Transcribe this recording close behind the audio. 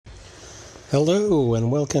Hello,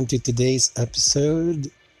 and welcome to today's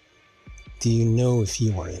episode. Do you know if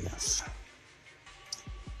you are enough?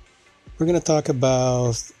 We're going to talk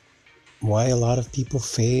about why a lot of people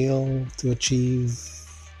fail to achieve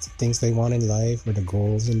the things they want in life or the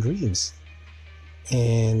goals and dreams.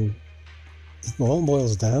 And it all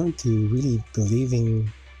boils down to really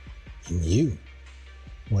believing in you.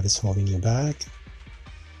 What is holding you back?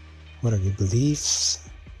 What are the beliefs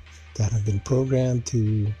that have been programmed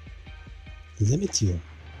to limit you,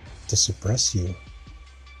 to suppress you,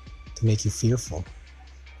 to make you fearful?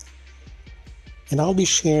 And I'll be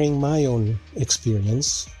sharing my own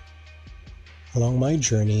experience along my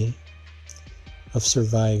journey of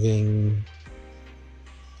surviving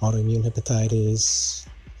autoimmune hepatitis,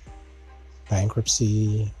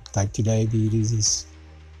 bankruptcy, type 2 diabetes,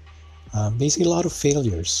 basically a lot of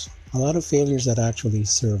failures that actually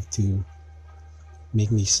served to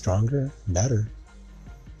make me stronger, better.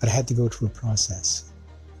 But I had to go through a process.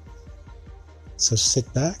 So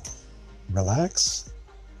sit back, relax,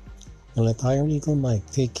 and let Iron Eagle Mike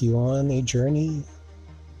take you on a journey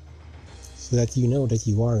so that you know that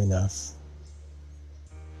you are enough.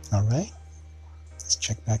 All right? Let's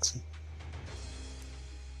check back soon.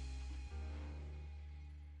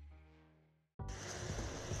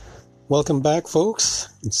 Welcome back, folks.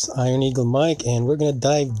 It's Iron Eagle Mike, and we're going to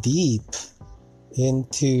dive deep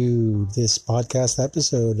into this podcast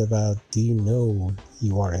episode about do you know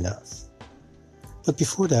you are enough? But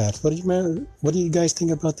before that, what do you guys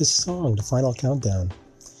think about this song, The Final Countdown?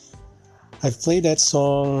 I've played that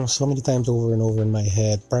song so many times over and over in my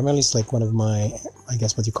head. Primarily it's like one of my, I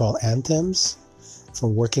guess what you call anthems for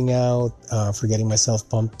working out, for getting myself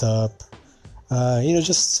pumped up.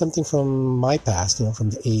 Just something from my past, from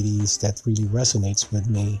the 80s that really resonates with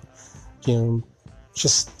me. I'm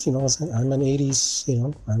an 80s,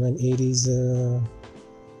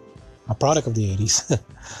 a product of the 80s.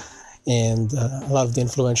 And a lot of the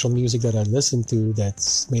influential music that I listened to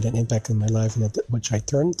that's made an impact in my life and which I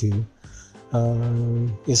turn to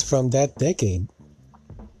is from that decade.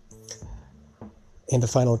 And The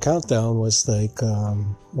Final Countdown was like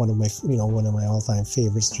one of my all-time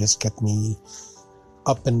favorites. Just kept me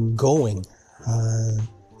up and going.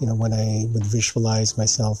 When I would visualize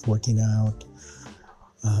myself working out,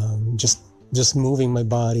 just moving my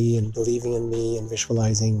body and believing in me and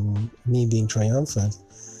visualizing me being triumphant.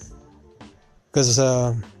 Because,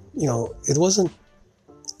 it wasn't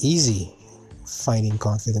easy finding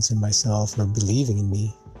confidence in myself or believing in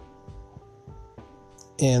me.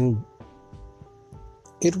 And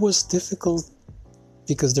it was difficult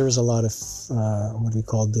because there was a lot of what we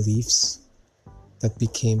call beliefs that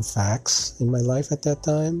became facts in my life at that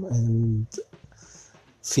time, and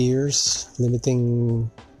fears,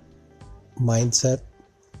 limiting mindset.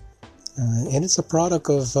 And it's a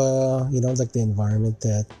product of, the environment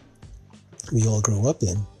that we all grow up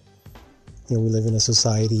in. We live in a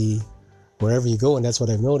society wherever you go, and that's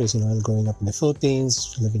what I've noticed, growing up in the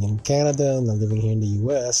Philippines, living in Canada, and living here in the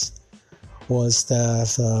US, was that,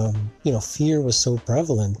 fear was so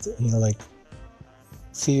prevalent.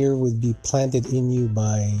 Fear would be planted in you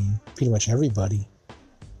by pretty much everybody.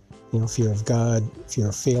 Fear of God, fear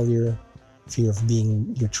of failure, fear of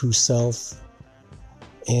being your true self.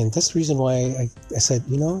 And that's the reason why I said,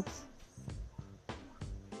 I'm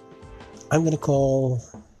going to call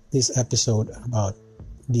this episode about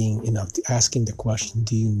being enough, asking the question,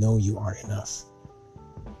 do you know you are enough?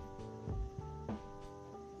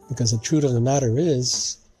 Because the truth of the matter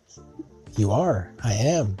is, you are, I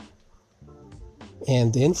am.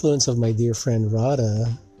 And the influence of my dear friend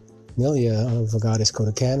Radha Milya of Goddess Code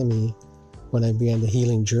Academy, when I began the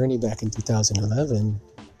healing journey back in 2011,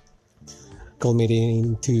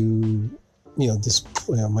 culminating to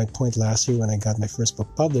my point last year when I got my first book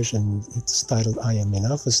published, and it's titled I Am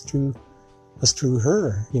Enough, was through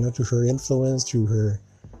her, through her influence, through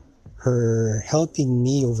her helping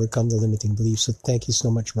me overcome the limiting beliefs. So thank you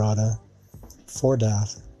so much, Radha, for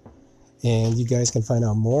that. And you guys can find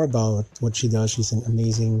out more about what she does. She's an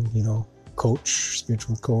amazing, coach,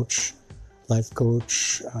 spiritual coach, life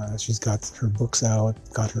coach. She's got her books out,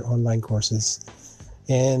 got her online courses.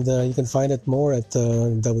 And you can find it more at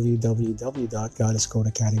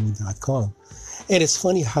www.goddesscodeacademy.com. And it's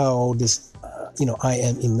funny how this, I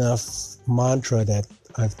am enough mantra that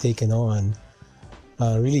I've taken on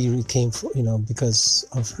really came, because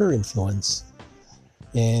of her influence.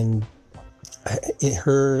 And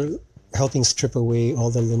her helping strip away all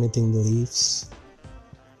the limiting beliefs,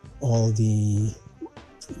 all the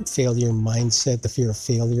failure mindset, the fear of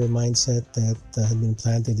failure mindset that had been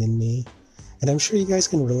planted in me. And I'm sure you guys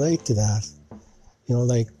can relate to that.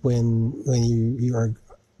 Like when you are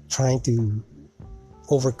trying to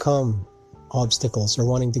overcome obstacles or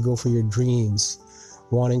wanting to go for your dreams,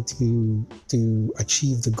 wanting to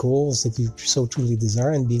achieve the goals that you so truly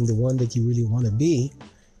desire and being the one that you really want to be,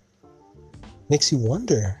 makes you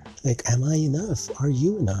wonder, like, am I enough? Are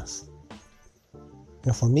you enough?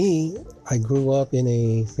 Now, for me, I grew up in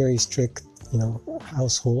a very strict,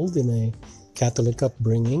 household, in a Catholic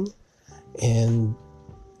upbringing. And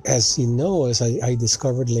as you know, as I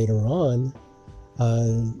discovered later on,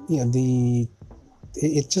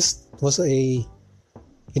 it just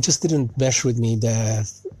didn't mesh with me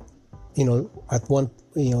that, at one,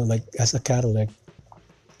 like as a Catholic,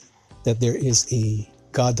 that there is a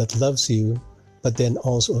God that loves you, but then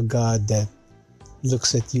also a God that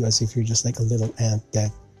looks at you as if you're just like a little ant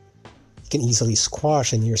that you can easily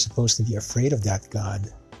squash, and you're supposed to be afraid of that God.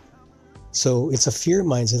 So it's a fear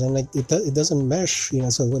mindset, and like it doesn't mesh,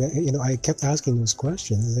 So when I kept asking those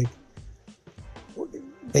questions,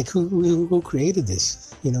 like who created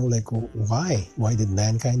this? Like why did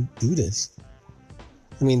mankind do this?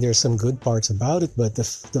 I mean, there's some good parts about it, but the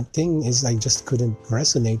thing is, I just couldn't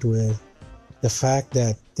resonate with the fact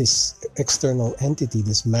that this external entity,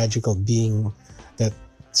 this magical being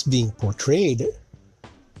that's being portrayed,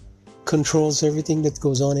 controls everything that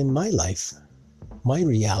goes on in my life, my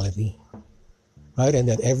reality. Right? And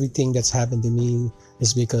that everything that's happened to me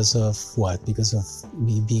is because of what? Because of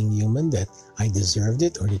me being human, that I deserved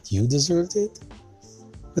it or that you deserved it?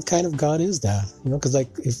 What kind of God is that? Because like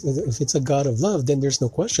if it's a God of love, then there's no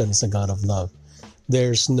question it's a God of love.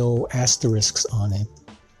 There's no asterisks on it.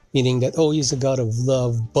 Meaning that, oh, he's a God of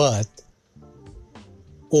love, but,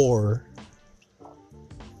 or.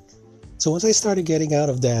 So once I started getting out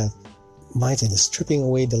of that mindset, stripping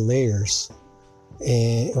away the layers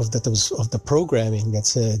of the programming that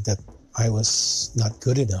said that I was not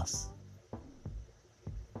good enough,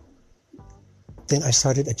 then I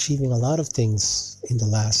started achieving a lot of things in the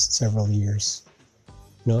last several years.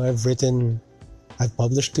 I've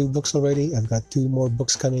published 2 books already. I've got 2 more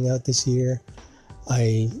books coming out this year.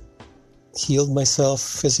 I healed myself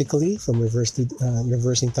physically from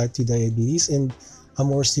reversing type 2 diabetes, and a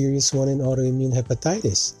more serious one in autoimmune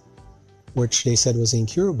hepatitis, which they said was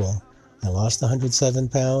incurable. I lost 107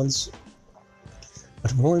 pounds.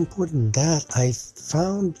 But more important than that, I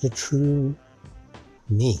found the true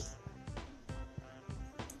me.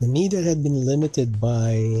 The me that had been limited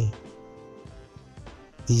by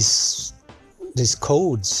these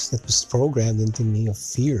codes that was programmed into me of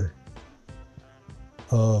fear,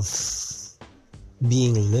 of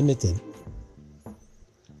being limited,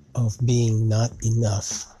 of being not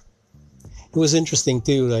enough. It was interesting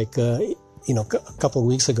too, like, a couple of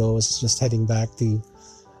weeks ago, I was just heading back to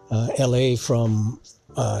LA from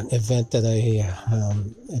an event that I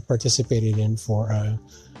participated in for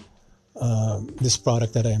this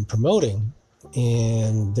product that I am promoting.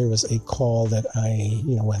 And there was a call that I,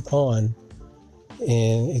 went on,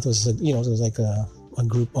 and it was, it was like a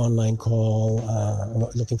group online call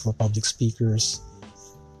looking for public speakers.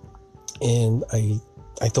 And I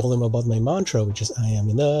told them about my mantra, which is I am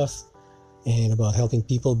enough, and about helping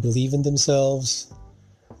people believe in themselves.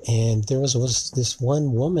 And there was this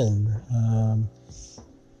one woman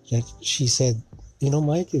that she said,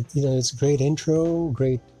 Mike, it's a great intro,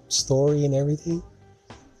 great story and everything.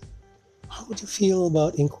 How would you feel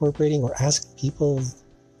about incorporating or asking people,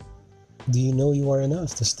 do you know you are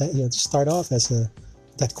enough, to start off as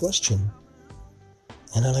that question?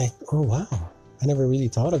 And I'm like, oh wow, I never really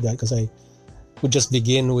thought of that, because I would just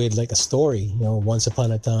begin with like a story, once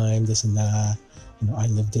upon a time, this and that, I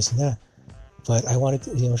lived this and that. But I wanted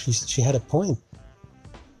to, she had a point.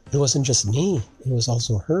 It wasn't just me, it was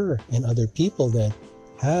also her and other people that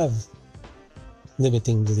have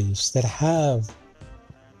limiting beliefs, that have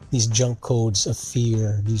these junk codes of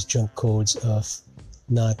fear, these junk codes of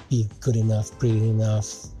not being good enough, pretty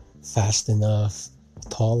enough, fast enough,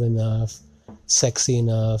 tall enough, sexy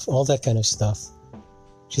enough, all that kind of stuff.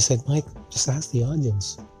 She said, Mike, just ask the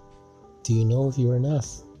audience, do you know if you're enough?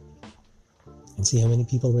 And see how many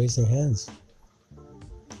people raise their hands.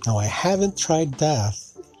 Now, I haven't tried that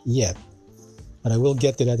yet, but I will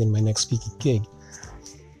get to that in my next speaking gig.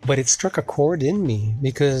 But it struck a chord in me,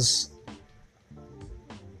 because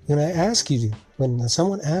when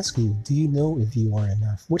someone asks you, do you know if you are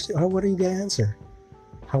enough? What are you going to answer?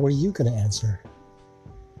 How are you going to answer?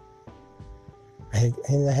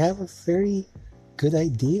 And I have a very good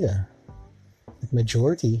idea. The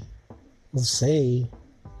majority will say,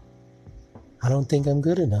 I don't think I'm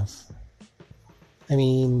good enough. I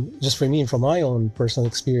mean, just for me and from my own personal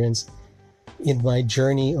experience, in my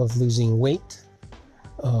journey of losing weight,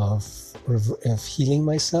 of healing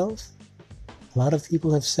myself, A lot of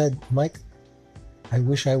people have said, Mike, I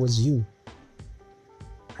wish I was you.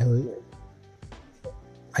 I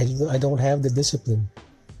don't have the discipline.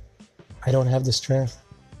 I don't have the strength.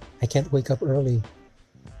 I can't wake up early.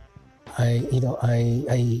 I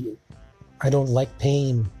don't like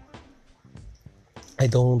pain. I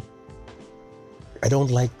don't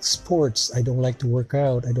like sports. I don't like to work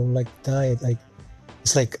out. I don't like diet.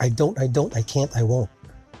 It's like I can't, I won't.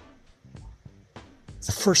 It's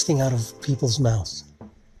the first thing out of people's mouths.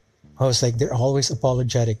 I was like, they're always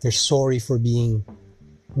apologetic. They're sorry for being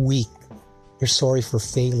weak. They're sorry for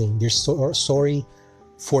failing. They're sorry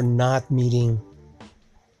for not meeting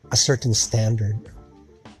a certain standard.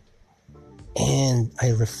 And I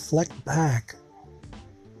reflect back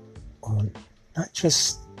on not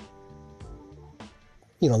just,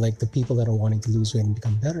 like the people that are wanting to lose weight and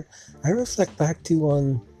become better. I reflect back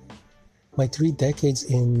on my 3 decades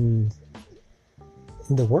in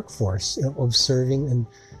the workforce, of serving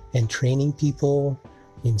and training people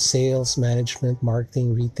in sales, management,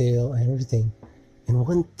 marketing, retail, and everything. And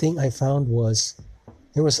one thing I found was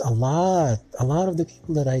there was a lot of the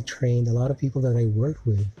people that I trained, a lot of people that I worked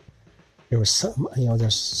with. There was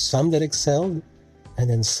there's some that excelled, and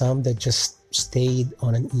then some that just stayed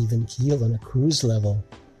on an even keel, on a cruise level.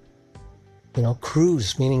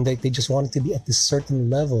 Cruise, meaning that they just wanted to be at this certain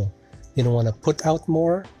level. They don't want to put out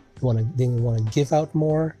more. They didn't want to give out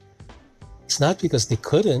more. It's not because they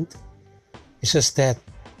couldn't. It's just that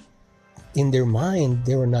in their mind,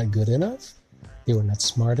 they were not good enough. They were not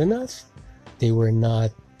smart enough. They were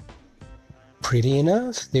not pretty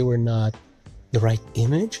enough. They were not the right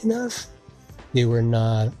image enough. They were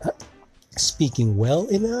not speaking well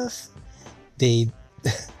enough.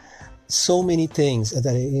 So many things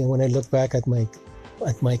that when I look back at my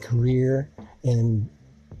career and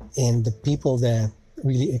the people that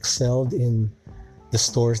really excelled in the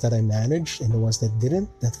stores that I managed and the ones that didn't,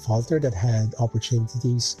 that faltered, that had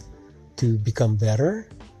opportunities to become better,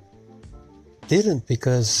 didn't,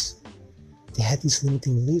 because they had these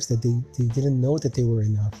limiting beliefs that they didn't know that they were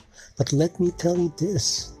enough. But let me tell you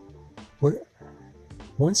this,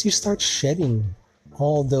 once you start shedding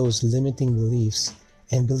all those limiting beliefs,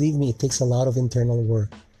 and believe me, it takes a lot of internal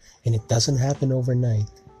work, and it doesn't happen overnight.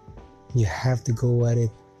 You have to go at it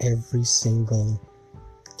every single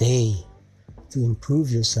day to improve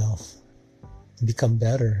yourself, to become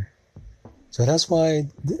better. So that's why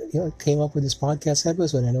I came up with this podcast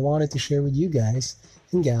episode, and I wanted to share with you guys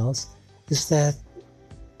and gals is that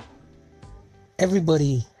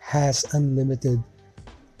everybody has unlimited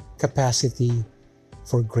capacity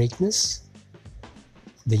for greatness,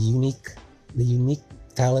 the unique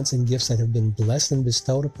talents and gifts that have been blessed and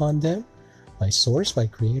bestowed upon them by Source, by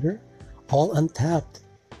Creator, all untapped.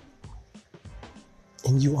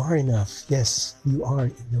 And you are enough. Yes, you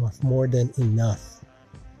are enough, more than enough.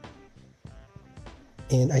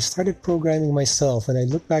 And I started programming myself, and I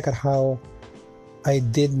look back at how I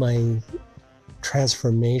did my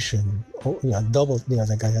transformation. Double,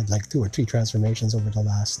 like I had like 2 or 3 transformations over the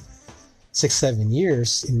last 6-7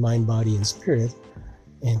 years in mind, body, and spirit.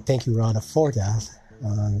 And thank you, Radha, for that.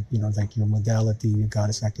 Like your modality, your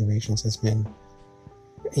goddess activations has been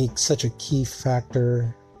such a key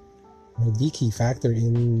factor, the key factor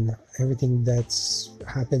in everything that's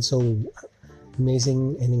happened so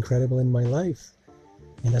amazing and incredible in my life.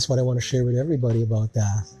 And that's what I want to share with everybody about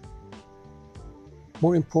that.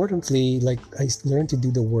 More importantly, like I learned to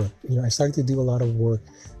do the work. I started to do a lot of work,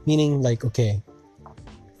 meaning like, okay,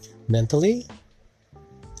 mentally,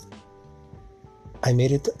 I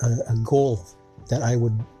made it a goal that I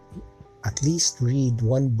would at least read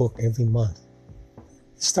 1 book every month.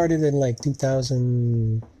 It started in like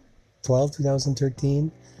 2012,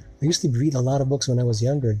 2013. I used to read a lot of books when I was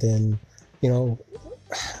younger. Then,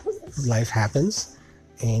 life happens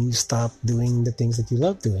and you stop doing the things that you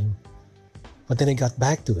love doing. But then I got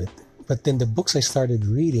back to it. But then the books I started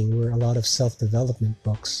reading were a lot of self-development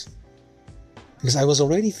books. Because I was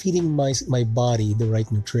already feeding my body the right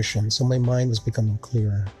nutrition, so my mind was becoming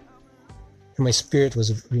clearer. And my spirit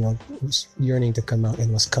was, was yearning to come out,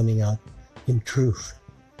 and was coming out in truth,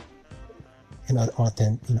 in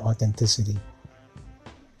authenticity.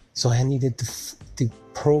 So I needed to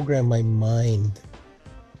program my mind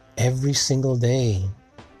every single day.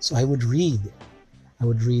 So I would read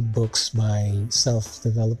books by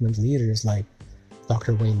self-development leaders like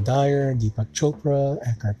Dr. Wayne Dyer, Deepak Chopra,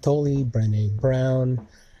 Eckhart Tolle, Brené Brown,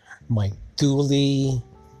 Mike Dooley,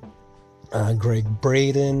 Greg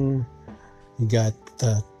Braden. You got,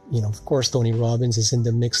 of course, Tony Robbins is in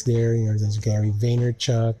the mix there. There's Gary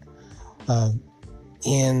Vaynerchuk.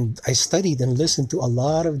 And I studied and listened to a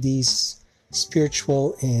lot of these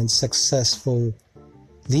spiritual and successful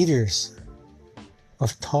leaders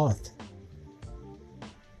of thought.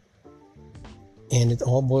 And it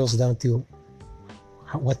all boils down to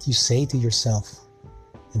what you say to yourself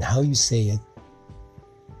and how you say it.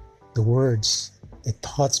 The words, the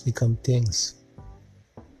thoughts become things.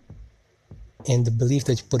 And the belief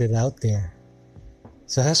that you put it out there.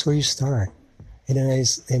 So that's where you start. And then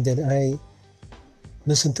I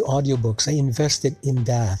listened to audiobooks. I invested in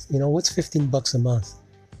that. You know, what's $15 a month?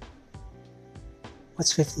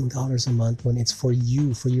 What's $15 a month when it's for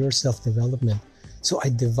you, for your self-development? So I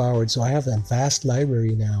devoured. So I have a vast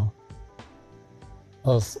library now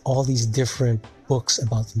of all these different books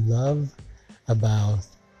about love, about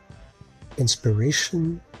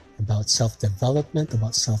inspiration, about self-development,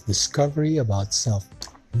 about self-discovery, about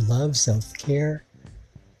self-love, self-care.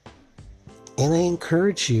 And I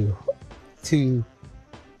encourage you to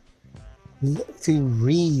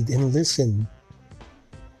read and listen.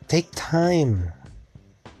 Take time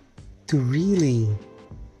to really,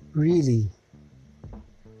 really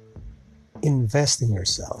invest in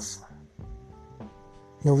yourself.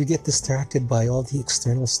 You know, we get distracted by all the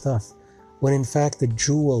external stuff, when in fact the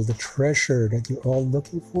jewel, the treasure that you're all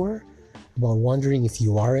looking for, about wondering if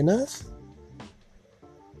you are enough,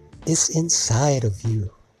 is inside of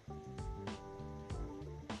you.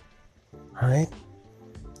 Alright?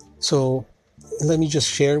 So let me just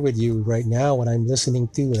share with you right now what I'm listening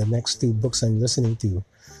to, the next two books I'm listening to.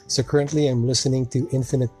 So currently I'm listening to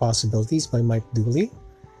Infinite Possibilities by Mike Dooley,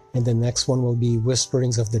 and the next one will be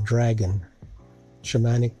Whisperings of the Dragon,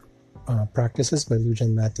 Shamanic Practices by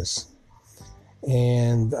Lujan Matus.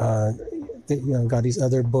 And got these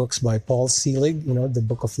other books by Paul Selig, the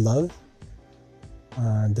Book of Love,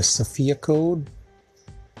 the Sophia Code,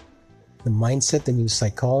 The Mindset, the New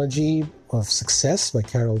Psychology of Success by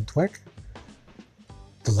Carol Dweck,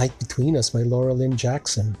 The Light Between Us by Laura Lynn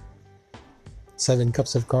Jackson, 7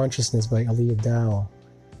 Cups of Consciousness by Aliyah Dow,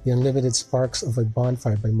 The Unlimited Sparks of a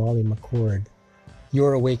Bonfire by Molly McCord,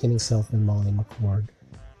 Your Awakening Self by Molly McCord,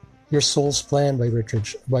 Your Soul's Plan by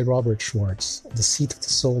Robert Schwartz, The Seat of the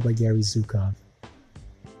Soul by Gary Zukov,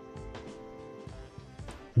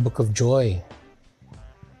 Book of Joy,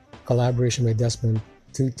 collaboration by Desmond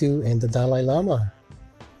Tutu and the Dalai Lama.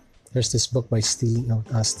 There's this book by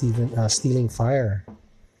Stealing Fire,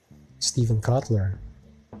 Stephen Kotler.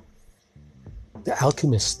 The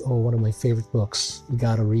Alchemist, one of my favorite books. You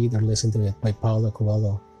gotta read or listen to it, by Paulo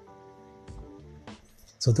Coelho.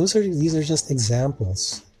 So these are just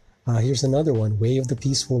examples. Here's another one, Way of the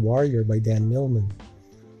Peaceful Warrior by Dan Millman,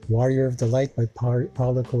 Warrior of the Light by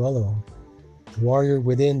Paulo Coelho, The Warrior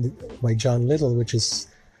Within by John Little, which is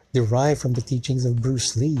derived from the teachings of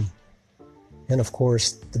Bruce Lee, and of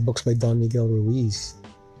course the books by Don Miguel Ruiz,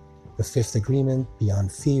 The Fifth Agreement,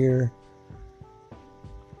 Beyond Fear,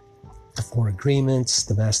 The Four Agreements,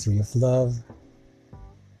 The Mastery of Love.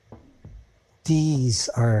 These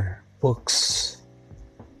are books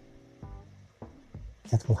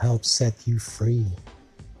that will help set you free,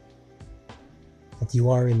 that you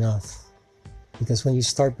are enough. Because when you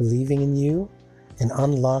start believing in you and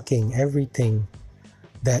unlocking everything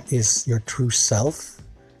that is your true self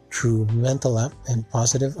through mental and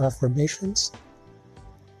positive affirmations,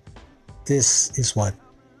 this is what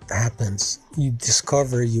happens. You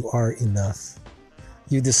discover you are enough.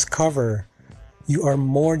 You discover you are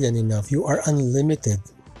more than enough. You are unlimited.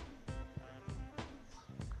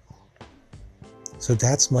 So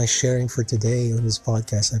that's my sharing for today on this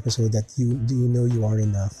podcast episode, that do you know you are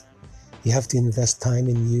enough? You have to invest time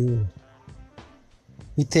in you.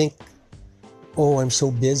 You think, I'm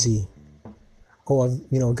so busy.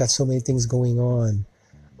 I've got so many things going on.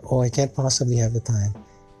 I can't possibly have the time.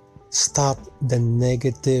 Stop the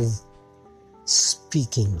negative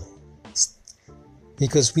speaking.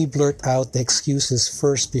 Because we blurt out the excuses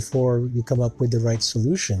first before we come up with the right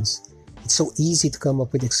solutions. It's so easy to come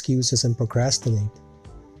up with excuses and procrastinate.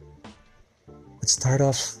 But start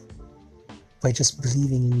off by just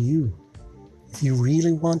believing in you. If you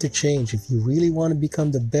really want to change, if you really want to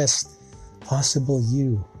become the best possible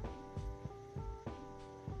you,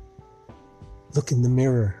 look in the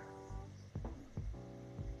mirror.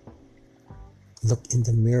 Look in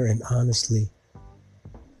the mirror and honestly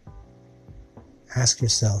ask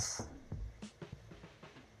yourself,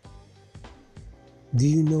 do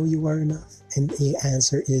you know you are enough? And the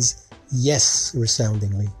answer is yes,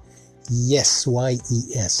 resoundingly. Yes,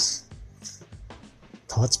 Y-E-S.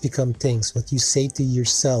 Thoughts become things. What you say to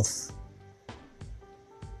yourself,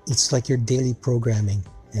 it's like your daily programming.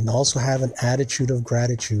 And also have an attitude of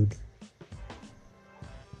gratitude.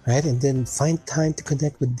 Right? And then find time to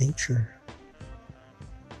connect with nature.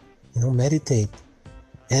 Meditate.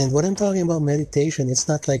 And what I'm talking about meditation, it's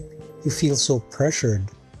not like you feel so pressured.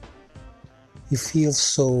 You feel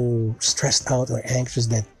so stressed out or anxious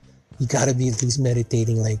that you gotta be at least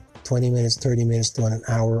meditating like 20 minutes, 30 minutes to an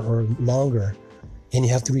hour or longer. And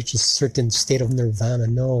you have to reach a certain state of nirvana.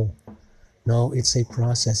 No, it's a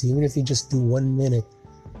process. Even if you just do 1 minute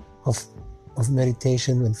of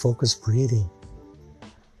meditation and focused breathing,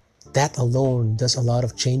 that alone does a lot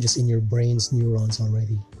of changes in your brain's neurons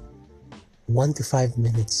already. 1 to 5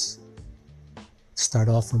 minutes. Start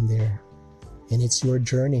off from there. And it's your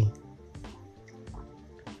journey.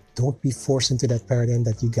 Don't be forced into that paradigm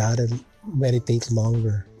that you gotta meditate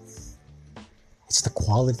longer. It's the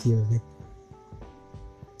quality of it.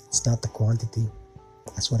 It's not the quantity.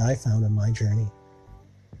 That's what I found on my journey.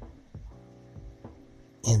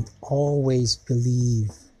 And always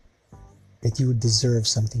believe that you deserve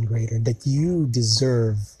something greater, that you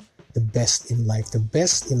deserve the best in life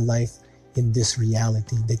in this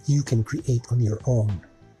reality that you can create on your own.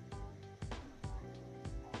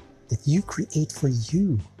 That you create for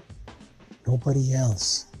you, nobody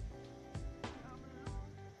else.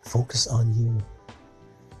 Focus on you.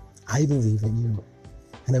 I believe in you.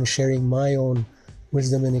 And I'm sharing my own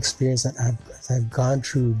wisdom and experience that I've gone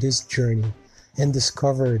through this journey and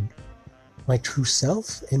discovered my true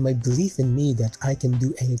self and my belief in me that I can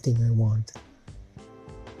do anything I want.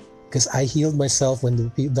 Because I healed myself when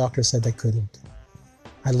the doctor said I couldn't.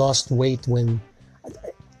 I lost weight and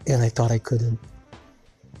I thought I couldn't.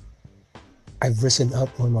 I've risen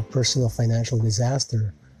up on my personal financial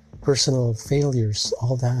disaster, personal failures,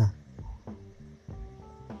 all that.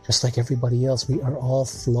 Just like everybody else, we are all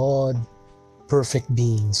flawed, perfect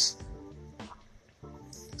beings.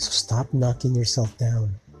 So stop knocking yourself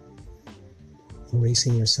down and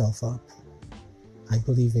raising yourself up. I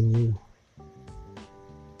believe in you.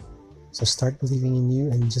 So start believing in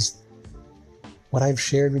you, and just what I've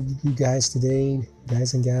shared with you guys today,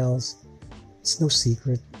 guys and gals, it's no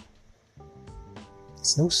secret.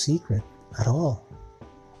 It's no secret at all.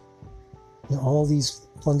 All these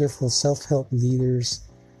wonderful self-help leaders,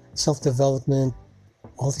 self-development,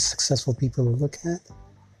 all these successful people we look at,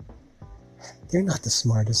 they're not the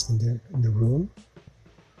smartest in the room.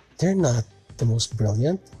 They're not the most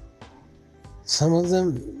brilliant. Some of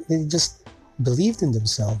them, they just believed in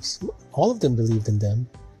themselves. All of them believed in them.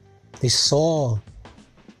 They saw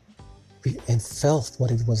and felt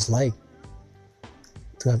what it was like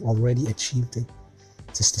to have already achieved it.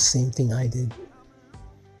 Just the same thing I did.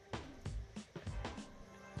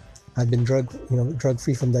 I've been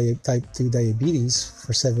drug-free from type 2 diabetes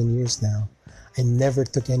for 7 years now. I never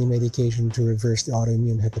took any medication to reverse the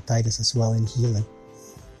autoimmune hepatitis as well and heal it.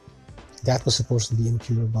 That was supposed to be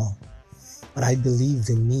incurable. But I believed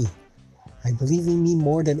in me. I believe in me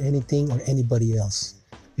more than anything or anybody else.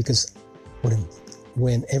 Because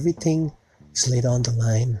when everything is laid on the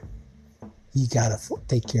line, you gotta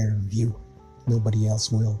take care of you. Nobody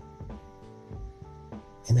else will.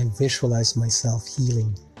 And I visualize myself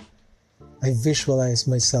healing. I visualize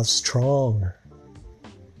myself strong.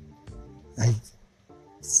 I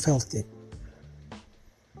felt it.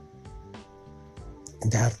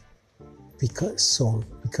 And that becomes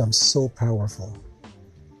so powerful.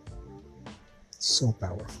 So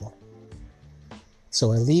powerful.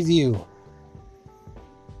 So I leave you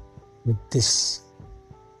with this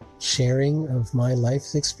sharing of my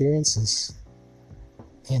life's experiences.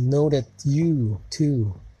 And know that you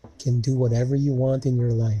too can do whatever you want in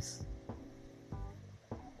your life.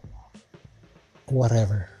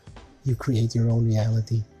 Whatever. You create your own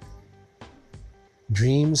reality.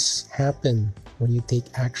 Dreams happen when you take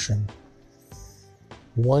action.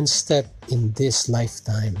 One step in this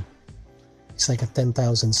lifetime, it's like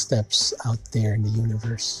 10,000 steps out there in the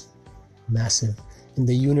universe. Massive. And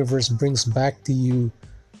the universe brings back to you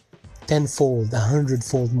 10-fold,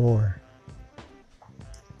 100-fold more.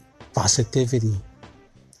 Positivity.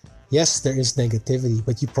 Yes, there is negativity,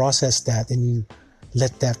 but you process that and you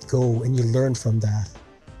let that go and you learn from that.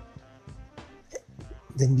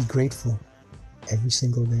 Then be grateful every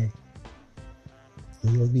single day.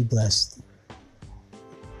 You will be blessed.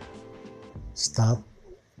 Stop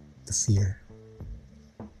the fear.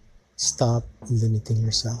 Stop limiting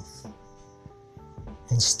yourself.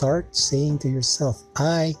 And start saying to yourself,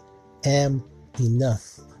 I am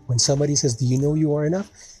enough. When somebody says, do you know you are enough?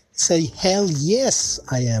 Say, hell yes,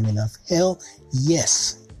 I am enough. Hell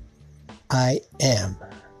yes, I am.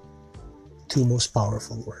 Two most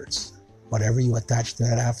powerful words. Whatever you attach to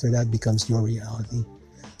that after that becomes your reality.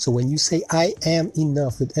 So when you say, I am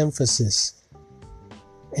enough with emphasis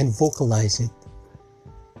and vocalize it,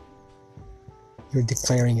 you're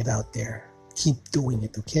declaring it out there. Keep doing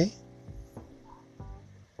it, okay?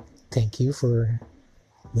 Thank you for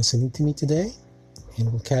listening to me today,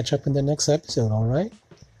 and we'll catch up in the next episode, all right?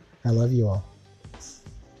 I love you all.